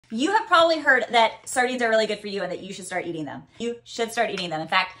You have probably heard that sardines are really good for you and that you should start eating them. You should start eating them. In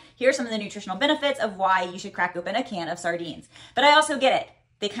fact, here are some of the nutritional benefits of why you should crack open a can of sardines. But I also get it.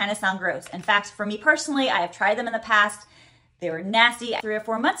 They kind of sound gross. In fact, for me personally, I have tried them in the past. They were nasty. 3 or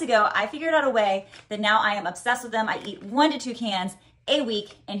 4 months ago, I figured out a way that now I am obsessed with them. I eat 1 to 2 cans a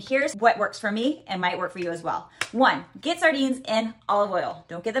week, and here's what works for me and might work for you as well. 1, get sardines in olive oil.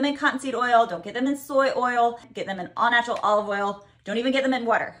 Don't get them in cottonseed oil. Don't get them in soy oil. Get them in all natural olive oil. Don't even get them in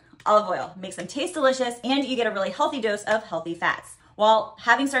water. Olive oil makes them taste delicious, and you get a really healthy dose of healthy fats. While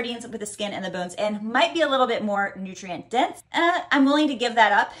having sardines with the skin and the bones in might be a little bit more nutrient dense, I'm willing to give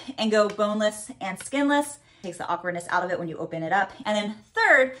that up and go boneless and skinless. Takes the awkwardness out of it when you open it up. And then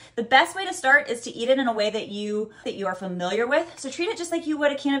third, the best way to start is to eat it in a way that you are familiar with. So treat it just like you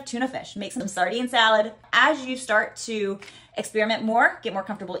would a can of tuna fish. Make some sardine salad. As you start to experiment more, get more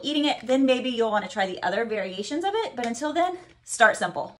comfortable eating it, then maybe you'll want to try the other variations of it. But until then, start simple.